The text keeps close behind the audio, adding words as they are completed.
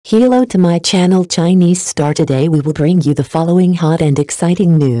Hello to my channel Chinese Star. Today we will bring you the following hot and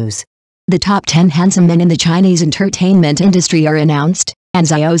exciting news. The top 10 handsome men in the Chinese entertainment industry are announced, and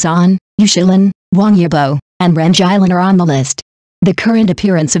Xiao Zhan, Shilin, Wang Yibo, and Ren Jialun are on the list. The current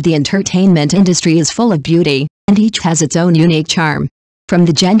appearance of the entertainment industry is full of beauty, and each has its own unique charm. From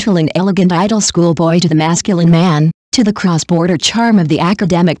the gentle and elegant idol schoolboy to the masculine man, to the cross-border charm of the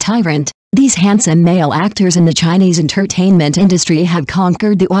academic tyrant, these handsome male actors in the Chinese entertainment industry have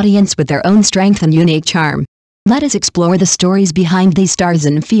conquered the audience with their own strength and unique charm. Let us explore the stories behind these stars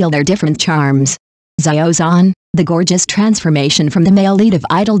and feel their different charms. Xiao Zhan, the gorgeous transformation from the male lead of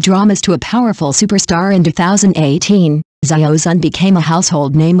idol dramas to a powerful superstar in 2018, Xiao Zhan became a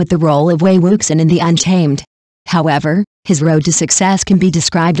household name with the role of Wei Wuxin in The Untamed. However, his road to success can be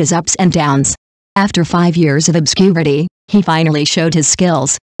described as ups and downs. After 5 years of obscurity, he finally showed his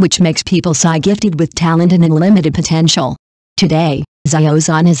skills, which makes people sigh, gifted with talent and unlimited potential. Today, Xiao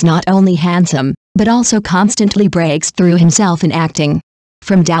Zhan is not only handsome, but also constantly breaks through himself in acting.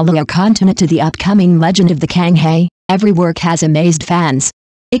 From Dalao Continent to the upcoming Legend of the Kanghe, every work has amazed fans.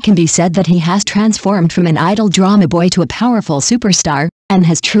 It can be said that he has transformed from an idol drama boy to a powerful superstar, and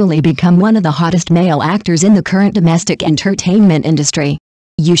has truly become one of the hottest male actors in the current domestic entertainment industry.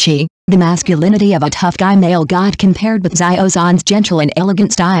 Yushi, the masculinity of a tough guy male god compared with Xiao Zhan's gentle and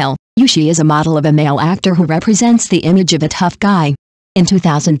elegant style, Yushi is a model of a male actor who represents the image of a tough guy. In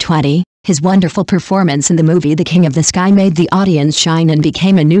 2020, his wonderful performance in the movie The King of the Sky made the audience shine and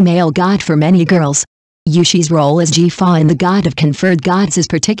became a new male god for many girls. Yushi's role as Jifa in The God of Conferred Gods is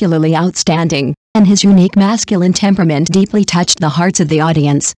particularly outstanding, and his unique masculine temperament deeply touched the hearts of the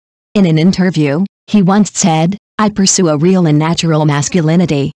audience. In an interview, he once said, "I pursue a real and natural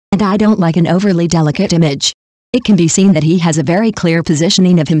masculinity, and I don't like an overly delicate image." It can be seen that he has a very clear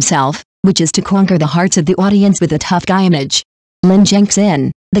positioning of himself, which is to conquer the hearts of the audience with a tough guy image. Lin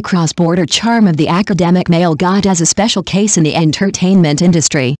Jiangxin, the cross-border charm of the academic male god, as a special case in the entertainment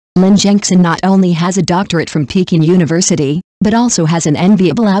industry. Lin Jiangxin not only has a doctorate from Peking University, but also has an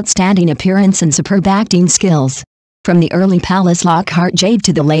enviable outstanding appearance and superb acting skills. From the early Palace Lockhart Jade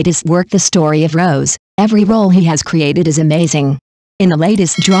to the latest work The Story of Rose, every role he has created is amazing. In the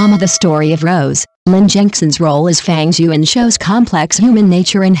latest drama The Story of Rose, Lin Jiangxin's role as Fang Yuan shows complex human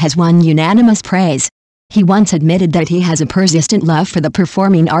nature and has won unanimous praise. He once admitted that he has a persistent love for the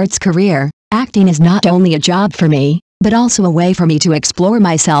performing arts career. "Acting is not only a job for me, but also a way for me to explore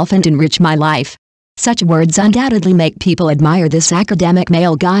myself and enrich my life." Such words undoubtedly make people admire this academic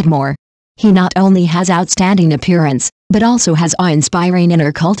male god more. He not only has outstanding appearance, but also has awe-inspiring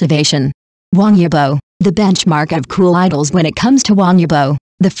inner cultivation. Wang Yibo, the benchmark of cool idols. When it comes to Wang Yibo,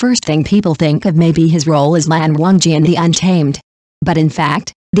 the first thing people think of may be his role as Lan Wangji in The Untamed. But in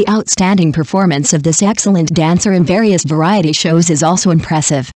fact, the outstanding performance of this excellent dancer in various variety shows is also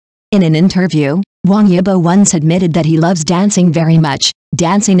impressive. In an interview, Wang Yibo once admitted that he loves dancing very much.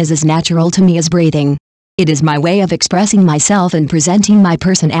 "Dancing is as natural to me as breathing. It is my way of expressing myself and presenting my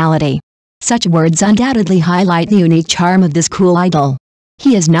personality." Such words undoubtedly highlight the unique charm of this cool idol.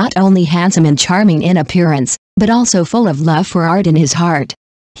 He is not only handsome and charming in appearance, but also full of love for art in his heart.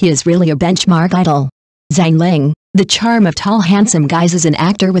 He is really a benchmark idol. Zhang Ling, the charm of tall handsome guys. As an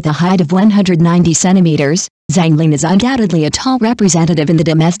actor with a height of 190 centimeters, Zhang Ling is undoubtedly a tall representative in the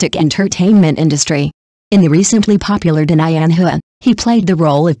domestic entertainment industry. In the recently popular Danian He, he played the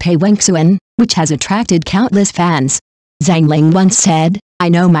role of Pei Wengxuan, which has attracted countless fans. Zhang Ling once said, "I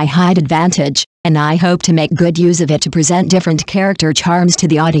know my height advantage, and I hope to make good use of it to present different character charms to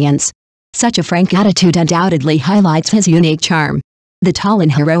the audience." Such a frank attitude undoubtedly highlights his unique charm. The tall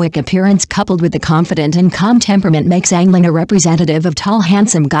and heroic appearance coupled with the confident and calm temperament makes Zhang Ling a representative of tall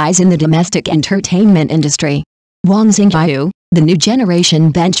handsome guys in the domestic entertainment industry. Wang Yibo, the new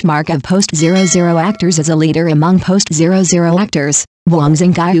generation benchmark of post-00 actors. As a leader among post-00 actors, Wang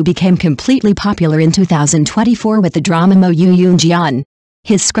Yibo became completely popular in 2024 with the drama Mo Yu Yun Jian.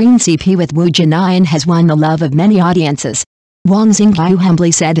 His screen CP with Wu Jian has won the love of many audiences. Wang Yibo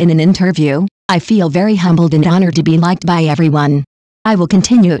humbly said in an interview, "I feel very humbled and honored to be liked by everyone. I will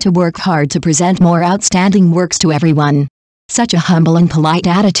continue to work hard to present more outstanding works to everyone." Such a humble and polite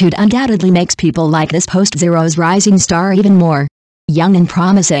attitude undoubtedly makes people like this post-zero's rising star even more. Young and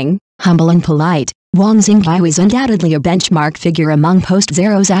promising, humble and polite, Wang Yibo is undoubtedly a benchmark figure among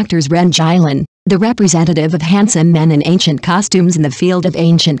post-zero's actors. Ren Jialun, the representative of handsome men in ancient costumes in the field of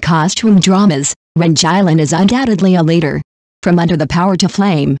ancient costume dramas, Ren Jialun is undoubtedly a leader. From Under the Power to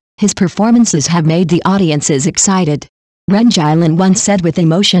Flame, his performances have made the audiences excited. Ren Jialun once said with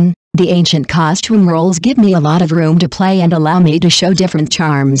emotion, "The ancient costume roles give me a lot of room to play and allow me to show different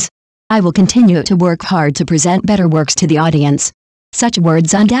charms. I will continue to work hard to present better works to the audience." Such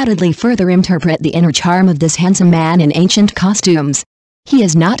words undoubtedly further interpret the inner charm of this handsome man in ancient costumes. He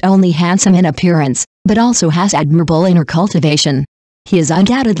is not only handsome in appearance, but also has admirable inner cultivation. He is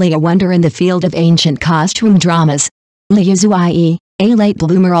undoubtedly a wonder in the field of ancient costume dramas. Liu Zuai, a late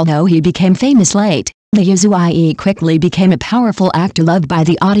bloomer. Although he became famous late, Liu Zuai quickly became a powerful actor loved by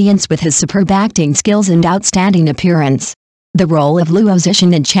the audience with his superb acting skills and outstanding appearance. The role of Luo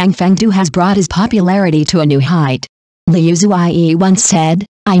Zixin in Chang Fengdu has brought his popularity to a new height. Liu Zuai once said,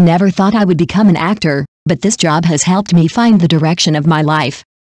 "I never thought I would become an actor, but this job has helped me find the direction of my life.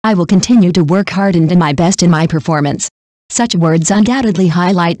 I will continue to work hard and do my best in my performance." Such words undoubtedly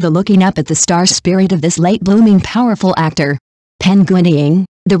highlight the looking up at the star spirit of this late-blooming powerful actor. Pen Guinying,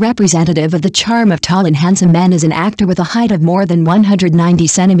 the representative of the charm of tall and handsome men, is an actor with a height of more than 190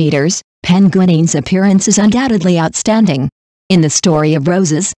 centimeters. Pen Guinying's appearance is undoubtedly outstanding. In the story of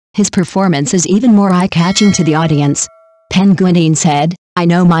Roses, his performance is even more eye-catching to the audience. Pen Guinying said, "I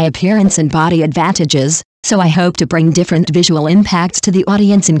know my appearance and body advantages, so I hope to bring different visual impacts to the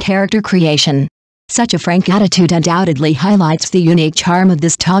audience in character creation." Such a frank attitude undoubtedly highlights the unique charm of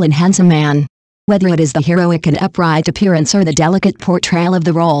this tall and handsome man. Whether it is the heroic and upright appearance or the delicate portrayal of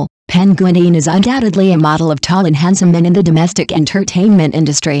the role, Pen Guinying is undoubtedly a model of tall and handsome men in the domestic entertainment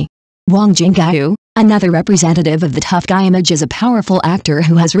industry. Wang Yibo, another representative of the tough guy image, is a powerful actor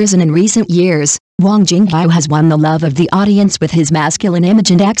who has risen in recent years. Wang Yibo has won the love of the audience with his masculine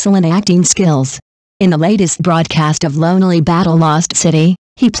image and excellent acting skills. In the latest broadcast of Lonely Battle Lost City,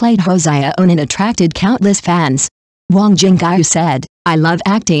 he played Hosea and attracted countless fans. Wang Yibo said, "I love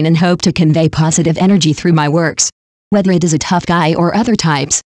acting and hope to convey positive energy through my works. Whether it is a tough guy or other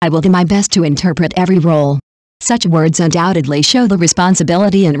types, I will do my best to interpret every role." Such words undoubtedly show the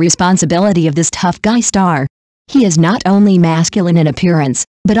responsibility of this tough guy star. He is not only masculine in appearance,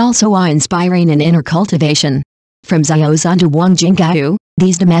 but also awe-inspiring in inner cultivation. From Xiao Zhan to Wang Yibo,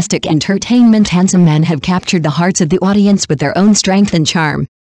 these domestic entertainment handsome men have captured the hearts of the audience with their own strength and charm.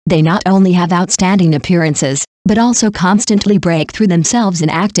 They not only have outstanding appearances, but also constantly break through themselves in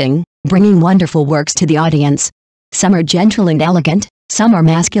acting, bringing wonderful works to the audience. Some are gentle and elegant, some are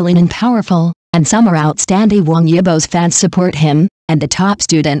masculine and powerful, and some are outstanding. Wang Yibo's fans support him, and the top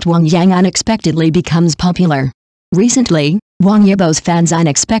student Wang Yang unexpectedly becomes popular. Recently, Wang Yibo's fans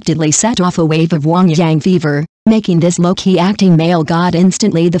unexpectedly set off a wave of Wang Yang fever, making this low-key acting male god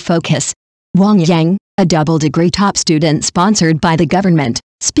instantly the focus. Wang Yang, a double-degree top student sponsored by the government,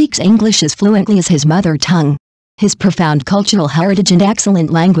 speaks English as fluently as his mother tongue. His profound cultural heritage and excellent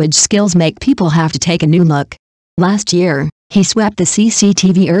language skills make people have to take a new look. Last year, he swept the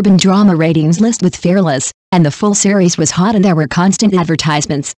CCTV urban drama ratings list with Fearless, and the full series was hot and there were constant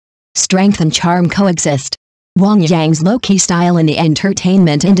advertisements. Strength and charm coexist. Wang Yang's low-key style in the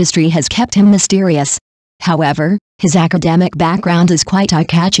entertainment industry has kept him mysterious. However, his academic background is quite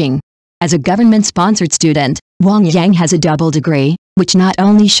eye-catching. As a government-sponsored student, Wang Yang has a double degree, which not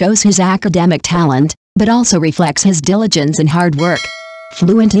only shows his academic talent, but also reflects his diligence and hard work.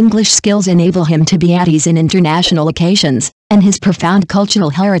 Fluent English skills enable him to be at ease in international occasions, and his profound cultural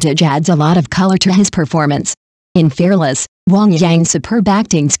heritage adds a lot of color to his performance. In Fearless, Wang Yang's superb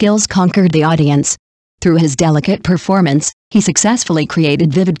acting skills conquered the audience. Through his delicate performance, he successfully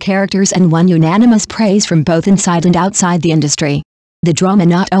created vivid characters and won unanimous praise from both inside and outside the industry. The drama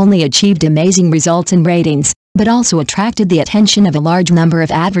not only achieved amazing results in ratings, but also attracted the attention of a large number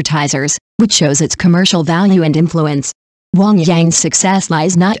of advertisers, which shows its commercial value and influence. Wang Yang's success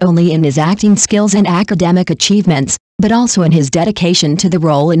lies not only in his acting skills and academic achievements, but also in his dedication to the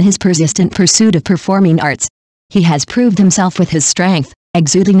role and his persistent pursuit of performing arts. He has proved himself with his strength,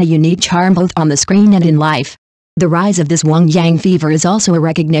 exuding a unique charm both on the screen and in life. The rise of this Wang Yang fever is also a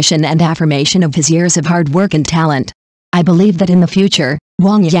recognition and affirmation of his years of hard work and talent. I believe that in the future,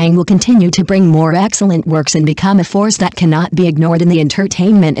 Wang Yang will continue to bring more excellent works and become a force that cannot be ignored in the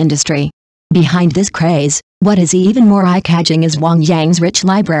entertainment industry. Behind this craze, what is even more eye-catching is Wang Yang's rich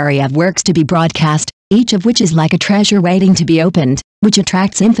library of works to be broadcast, each of which is like a treasure waiting to be opened, which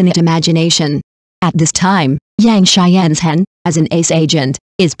attracts infinite imagination. At this time, Yang Xianzhen, as an ace agent,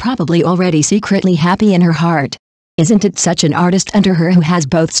 is probably already secretly happy in her heart. Isn't it such an artist under her who has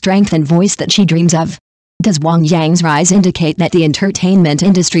both strength and voice that she dreams of? Does Wang Yang's rise indicate that the entertainment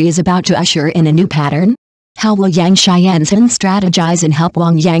industry is about to usher in a new pattern? How will Yang Xianzhen strategize and help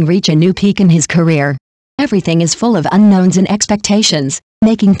Wang Yang reach a new peak in his career? Everything is full of unknowns and expectations,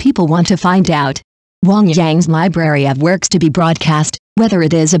 making people want to find out. Wang Yang's library of works to be broadcast, whether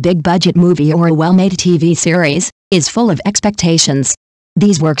it is a big-budget movie or a well-made TV series, is full of expectations.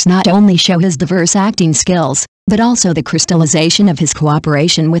 These works not only show his diverse acting skills, but also the crystallization of his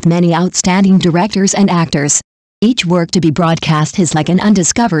cooperation with many outstanding directors and actors. Each work to be broadcast is like an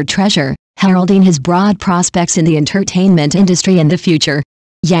undiscovered treasure, heralding his broad prospects in the entertainment industry in the future.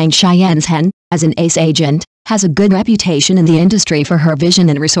 Yang Xianzhen, as an ace agent, has a good reputation in the industry for her vision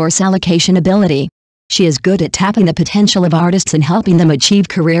and resource allocation ability. She is good at tapping the potential of artists and helping them achieve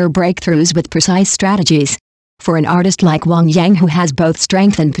career breakthroughs with precise strategies. For an artist like Wang Yang who has both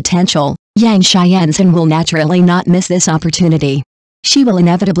strength and potential, Yang Xianzhen will naturally not miss this opportunity. She will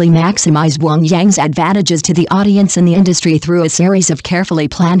inevitably maximize Wang Yang's advantages to the audience and the industry through a series of carefully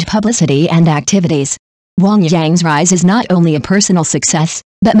planned publicity and activities. Wang Yang's rise is not only a personal success,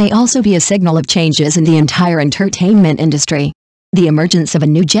 but may also be a signal of changes in the entire entertainment industry. The emergence of a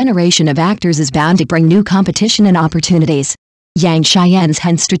new generation of actors is bound to bring new competition and opportunities. Yang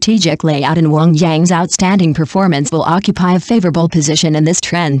Xianzhen's strategic layout and Wang Yang's outstanding performance will occupy a favorable position in this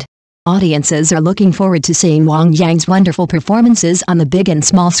trend. Audiences are looking forward to seeing Wang Yang's wonderful performances on the big and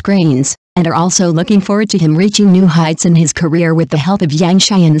small screens, and are also looking forward to him reaching new heights in his career with the help of Yang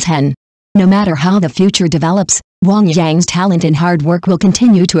Xianzhen. No matter how the future develops, Wang Yang's talent and hard work will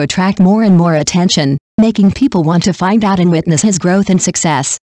continue to attract more and more attention, making people want to find out and witness his growth and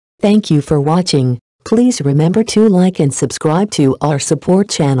success. Thank you for watching. Please remember to like and subscribe to our support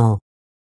channel.